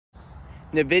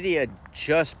Nvidia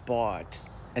just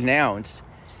announced,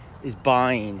 is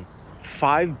buying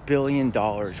 $5 billion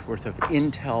worth of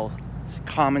Intel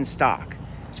common stock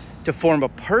to form a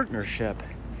partnership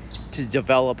to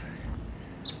develop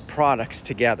products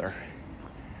together.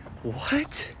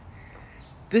 What?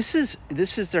 This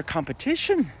is their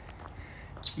competition.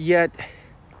 Yet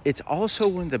it's also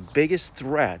one of the biggest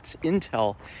threats.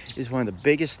 Intel is one of the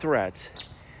biggest threats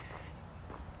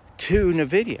to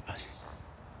Nvidia.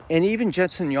 And even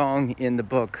Jensen Huang in the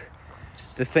book,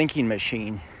 The Thinking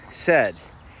Machine, said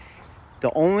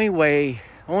the only reason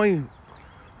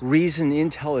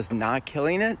Intel is not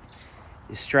killing it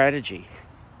is strategy,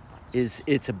 is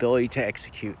its ability to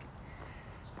execute.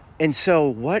 And so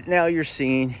what now you're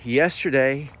seeing,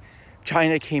 yesterday,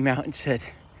 China came out and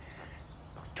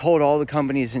told all the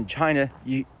companies in China,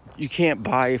 you can't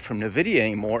buy from Nvidia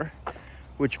anymore,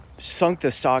 which sunk the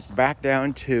stock back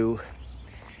down to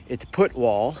its put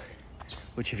wall,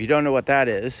 which if you don't know what that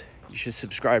is, you should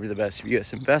subscribe to the Best of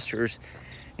U.S. Investors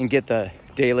and get the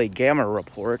daily Gamma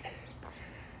report.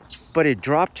 But it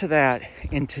dropped to that,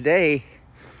 and today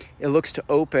it looks to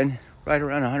open right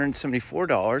around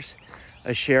 $174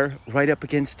 a share, right up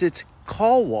against its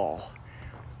call wall.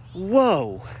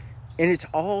 Whoa! And it's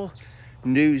all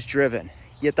news driven,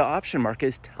 yet the option market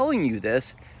is telling you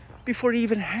this before it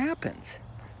even happens.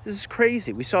 This is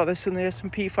crazy. We saw this in the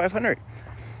S&P 500.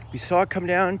 We saw it come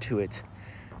down to its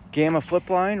gamma flip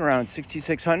line around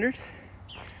 6,600.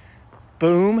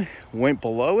 Boom, went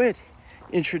below it.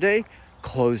 Intraday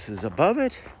closes above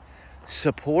it.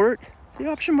 Support. The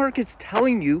option market's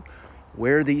telling you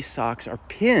where these stocks are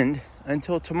pinned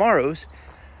until tomorrow's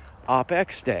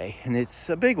OPEX day, and it's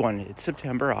a big one. It's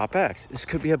September OPEX. This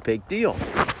could be a big deal.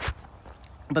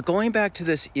 But going back to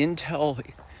this Intel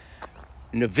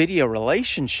Nvidia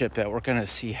relationship that we're going to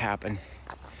see happen,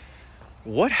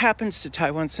 what happens to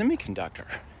Taiwan Semiconductor?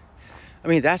 I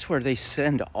mean, that's where they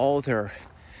send all their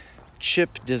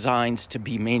chip designs to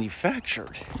be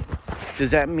manufactured.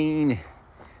 Does that mean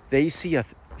they see a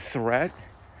threat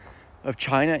of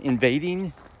China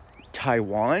invading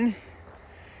Taiwan?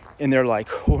 And they're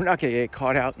like, we're not going to get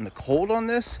caught out in the cold on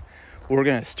this. We're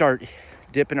going to start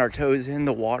dipping our toes in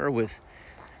the water with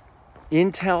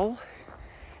Intel,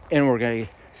 and we're going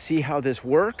to see how this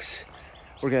works.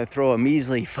 We're going to throw a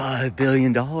measly $5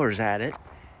 billion at it,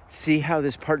 see how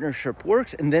this partnership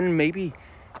works, and then maybe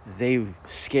they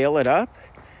scale it up,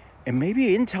 and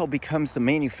maybe Intel becomes the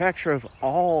manufacturer of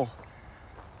all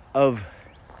of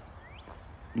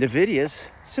Nvidia's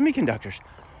semiconductors,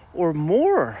 or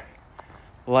more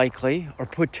likely, or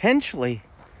potentially,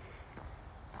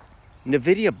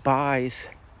 Nvidia buys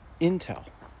Intel,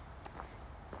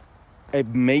 a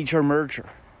major merger.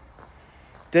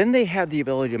 Then they have the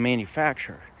ability to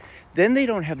manufacture. Then they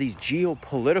don't have these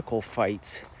geopolitical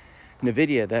fights,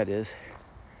 Nvidia that is,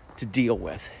 to deal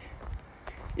with.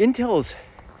 Intel is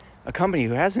a company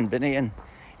who hasn't been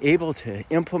able to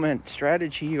implement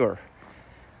strategy or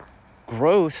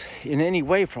growth in any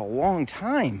way for a long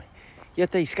time.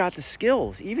 Yet they've got the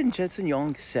skills. Even Jensen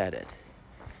Huang said it.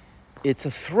 It's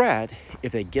a threat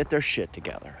if they get their shit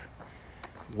together.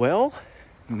 Well,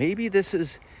 maybe this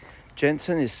is,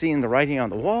 Jensen is seeing the writing on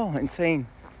the wall and saying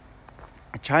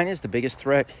China is the biggest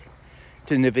threat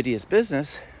to Nvidia's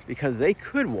business, because they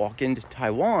could walk into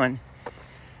Taiwan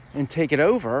and take it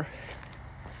over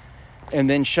and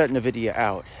then shut Nvidia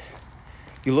out.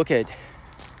 You look at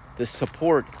the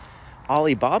support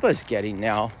Alibaba's getting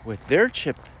now with their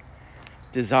chip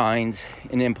designs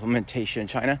and implementation in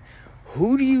China.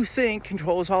 Who do you think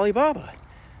controls Alibaba?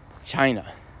 China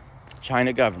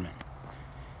government.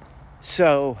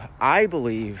 So I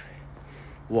believe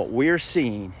what we're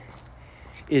seeing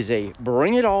is a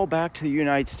bring it all back to the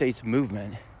United States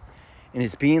movement, and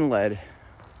it's being led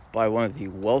by one of the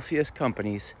wealthiest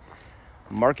companies,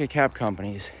 market cap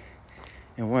companies,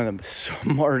 and one of the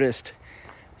smartest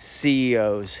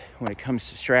CEOs when it comes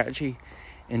to strategy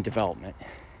and development.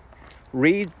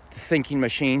 Read The Thinking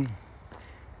Machine.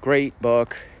 Great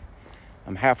book.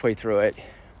 I'm halfway through it.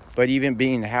 But even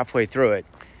being halfway through it,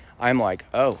 I'm like,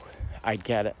 oh, I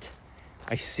get it.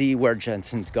 I see where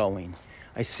Jensen's going.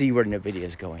 I see where Nvidia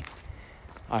is going.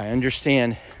 I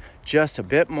understand just a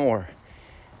bit more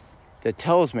that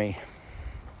tells me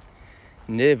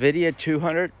Nvidia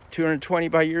 200, 220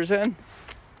 by year's end.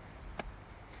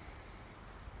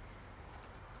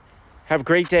 Have a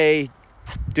great day.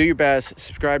 Do your best.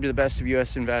 Subscribe to the Best of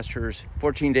U.S. Investors.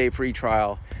 14-day free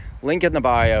trial. Link in the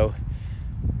bio.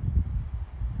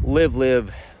 Live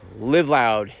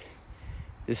loud.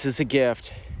 This is a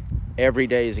gift. Every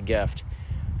day is a gift.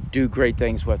 Do great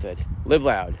things with it. Live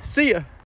loud. See ya.